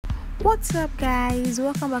What's up, guys?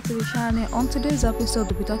 Welcome back to the channel. On today's episode,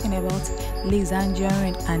 we'll be talking about Liz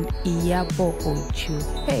Anjorin and Iyabo.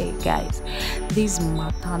 Hey guys, this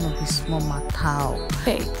matter no be small matter.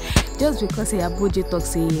 Hey, just because Iyabo talks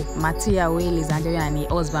say material way Liz Anjorin and her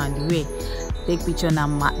husband way take picture na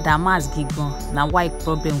damas gigon na why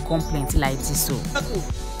problem complaint like this so.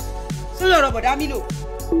 So lọ́rọ̀ bọ̀dá mi lò.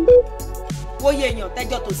 Wo ye èyàn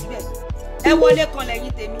tẹ́jọ́ tó síbẹ̀. Ẹ wọlé kan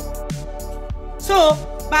lẹ́yìn tèmi. So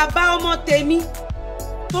bàbá ọmọ tèmi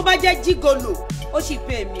tó bá jẹ́ jigolo ó sì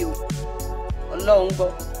pè mí o. Ọlọ́run gbọ́.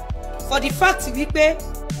 For the fact wípé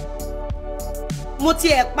mo ti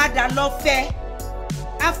ẹ̀ padà lọ fẹ́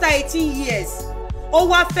after 18 years. Ó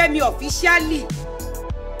wá fẹ́ mi officially.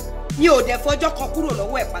 Mi ò dẹ̀ fọjọ́ kan kúrò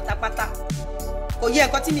lọ́wọ́ ẹ̀ pátápátá. Kò yẹ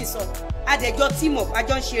nǹkan tí mi sọ. Adẹjọ́ team up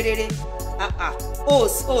àjọ ń ṣe rere. Ó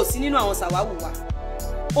sí nínú àwọn sàwáwù wa.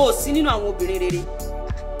 Ó sí nínú àwọn obìnrin rere.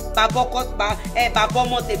 Bàbá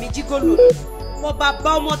ọmọ tèmi jígòlò ni. Wọ́n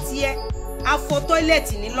bàbá ọmọ tiẹ̀ afọ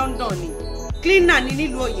tọ́ílẹ̀tì ní London ni. Cleaner ni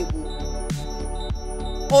nílùú òyìnbó.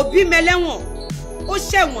 Òbí mẹlẹ́wọ̀n ó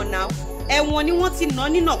ṣẹ̀wọ̀n náà. Ẹ̀wọ̀n ni wọ́n ti ná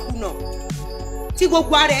nínàkúnà. Tí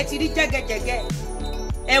gbogbo ara ẹ̀ ti rí jẹ́gẹ́jẹ́gẹ́.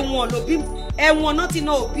 Ẹ̀wọ̀n lòbí ẹ̀wọ̀n náà ti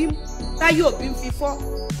ná òbí táyé òbí ń fi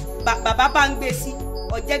fọ́. Bàbá bá ń gbé sí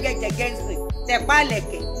ọ̀jẹ́gẹ́jẹ́gẹ́ ń sìn tẹ̀pá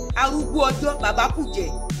lẹ̀kẹ̀ arúgbó ọjọ́ bàbá kùjẹ́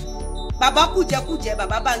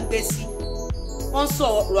bàbá bá ń gbé sí. Wọ́n sọ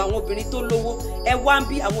ọ̀rọ̀ àwọn obìnrin tó lówó ẹ wá ń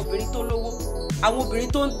bí àwọn obìnrin tó lówó àwọn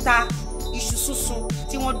obìnrin tó ń ta iṣu súnsun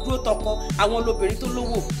tí wọ́n dúró tọkọ àwọn lobìnrin tó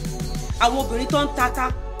lówó àwọn obìnrin tó ń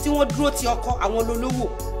tata tí wọ́n dúró ti ọkọ àwọn lolówó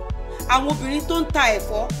àwọn obìnrin tó ń ta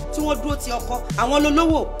ẹ̀fọ́ tí wọ́n dúró ti ọkọ àwọn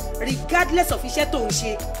lolówó regardless of iṣẹ́ tó ń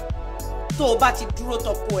ṣe. Tó o bá ti dúró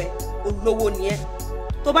tọkọ ẹ olówó ni ẹ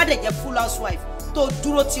tó bá dẹ̀ jẹ́ full housewife tó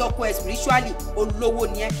dúró ti ọkọ ẹ spiritually olówó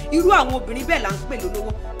ni ẹ irú àwọn obìnrin bẹ́ẹ̀ là ń pè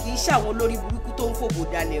lólówó kì í ṣe àwọn olórí burúkú tó ń fòbò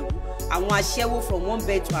dalẹ̀ rú àwọn aṣẹ́wó from one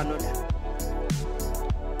bed to another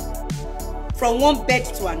from one bed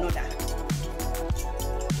to another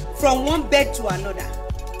from one bed to another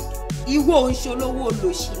ìwọ ò ń ṣolówó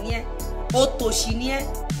olòṣì ni ẹ òtòṣì ni ẹ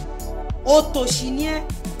òtòṣì ni ẹ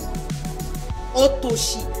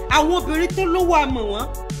òtòṣì. Àwọn obìnrin tó lówó àmọ̀ wọ́n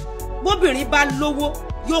bóbìnrin bá lówó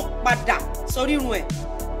yóò padà sórí irun ẹ̀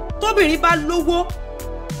tóbìnrin bá lówó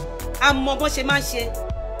àmọ́ bó ṣe máa ń ṣe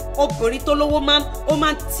obìnrin tó lówó ó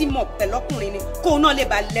máa ń tìmọ̀ pẹ̀lú ọkùnrin ni kóun náà lè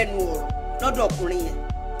bá lẹ́nu ọ̀rọ̀ lọ́dọ̀ ọkùnrin yẹn.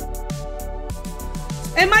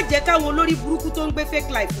 Ẹ má jẹ́ káwọn olórí burúkú tó ń gbé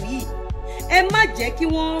fake life yìí ẹ má jẹ́ kí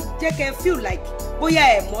wọ́n jẹ́ kẹ́ feel like bóyá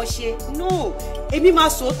ẹ̀ mọ̀ ṣe no èmi máa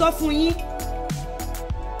sòótọ́ fún yín.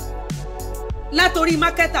 Látorí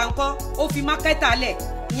mákẹ́tà ńkọ́ ó fi mákẹ́tà lẹ̀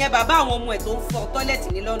ìyẹn bàbá àwọn ọmọ ẹ̀ tó ń fọ tọ́lẹ̀tì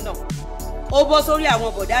ní London ó bọ́ sórí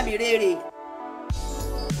àwọn bọ̀dá mi rere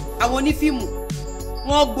àwọn onífíìmù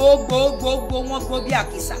wọ́n gbó wọ́n gbó bí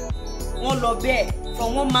àkìsà wọ́n lọ bẹ́ẹ̀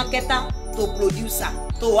from one marketer to producer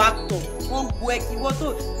to actor wọ́n gbó ẹ kí wọ́n tó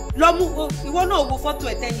lọ́mú ìwọ náà wo fọ́tò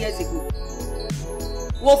ẹ̀ 10 years ago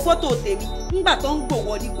wo fọ́tò tèmi nígbà tó ń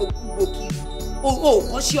gbòwọ́ ní gbogbo kiri o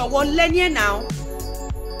kàn ṣe ọwọ́ lẹ́ni ẹ̀ náà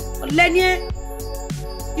lẹ́ni ẹ̀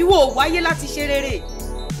ìwọ ò wáyé láti ṣe rere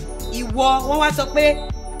ìwọ wọ́n wá sọ pé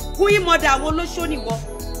fún ìmọ̀dà àwọn olóṣó nìwọ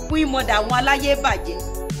fún ìmọ̀dà àwọn aláyé bàjẹ́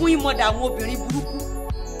fún ìmọ̀dà àwọn obìnrin burúkú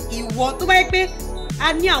ìwọ tó bá yẹ pé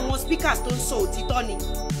a ní àwọn speakers tó ń sọ òtítọ́ ni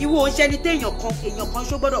ìwọ ò ń ṣẹni tí èèyàn kan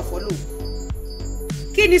ṣó gbọ́dọ̀ follow.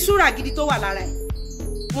 Kí ni súrà gidi tó wà lára ẹ̀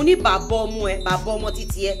mo ní bàbá ọmọ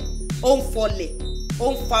títí ẹ ó ń fọlẹ̀ ó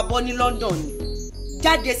ń fabọ́ ní London ni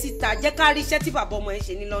jáde síta jẹ́ ká rí iṣẹ́ tí bàbá ọmọ ẹ̀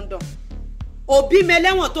ṣe ní London. Òbí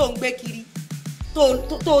mẹlẹ́wọ̀n tó ń gbé kiri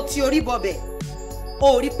tó ti orí bọbẹ̀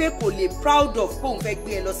ó rí pé kò lè proud of kóun fẹ́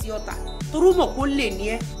gbé ẹ lọ sí ọ̀tà torú mọ̀ kó lè ní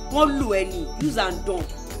ẹ wọ́n lù ẹ ní use and done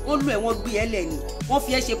wọ́n lù ẹ wọ́n gbé ẹ lẹ̀ ní wọ́n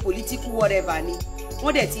fi ẹ ṣe political whatever ni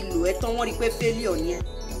wọ́n dẹ̀ ti lù ẹ tán wọ́n rí pé failure ni ẹ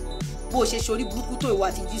bó o ṣe ṣorí burúkú tó ìwà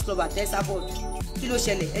àti gíslọ́bà tẹ́sàbọ̀d kí ló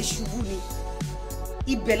ṣẹlẹ̀ ẹ ṣubú ni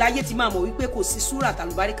ibẹ̀ láyé ti máa mọ̀ wípé kò sí súrà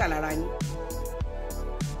tàlùbáríkà lára yín.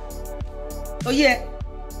 Oyè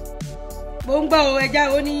mo ń gbọ́ o ẹja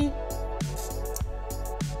ó ní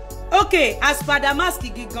okay as per damask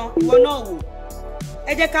gigan ìwọ náà wò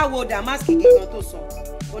ẹ jẹ́ ká wo damask gigan tó sọ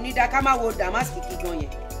onídàá ká má wo damask gigan yẹn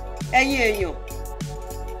ẹ̀yin èèyàn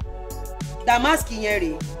damask yẹn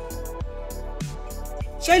rèé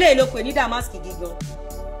ṣé lè lo pè ní damask gigan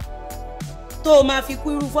tó o máa fi kú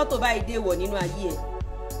irú fọ́tò báyìí dé wọ̀ nínú ayé ẹ̀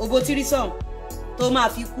òbó tírísọ̀m tó o máa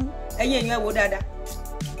fi kú ẹ̀yin èèyàn ẹ wò dáadáa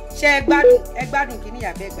ṣé ẹ gbádùn kí ní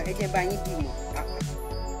ìyàbẹ̀ ẹgbà ẹ jẹ́ bá yín bímọ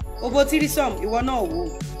òbó tírísọ̀m ìwọ náà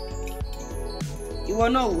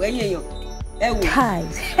wò ẹ̀yin èèyàn ẹ wò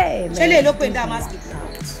ṣé lè ló pè ní damask gigan.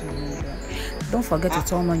 don't forget to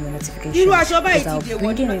turn on your notifications irú aṣọ báyìí because ti I'll dé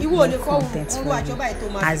bring wọ́n in ìwọ ò more lè fọ́ content irú for aṣọ báyìí tó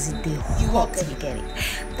you máa as it dey hot, you get it.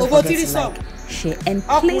 Don't Òbó forget tírí to sọ like, share and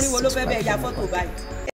ọkùnrin please wo ló fẹ́ bẹ́ẹ̀ subscribe ya for more fọ́tò content. báyìí.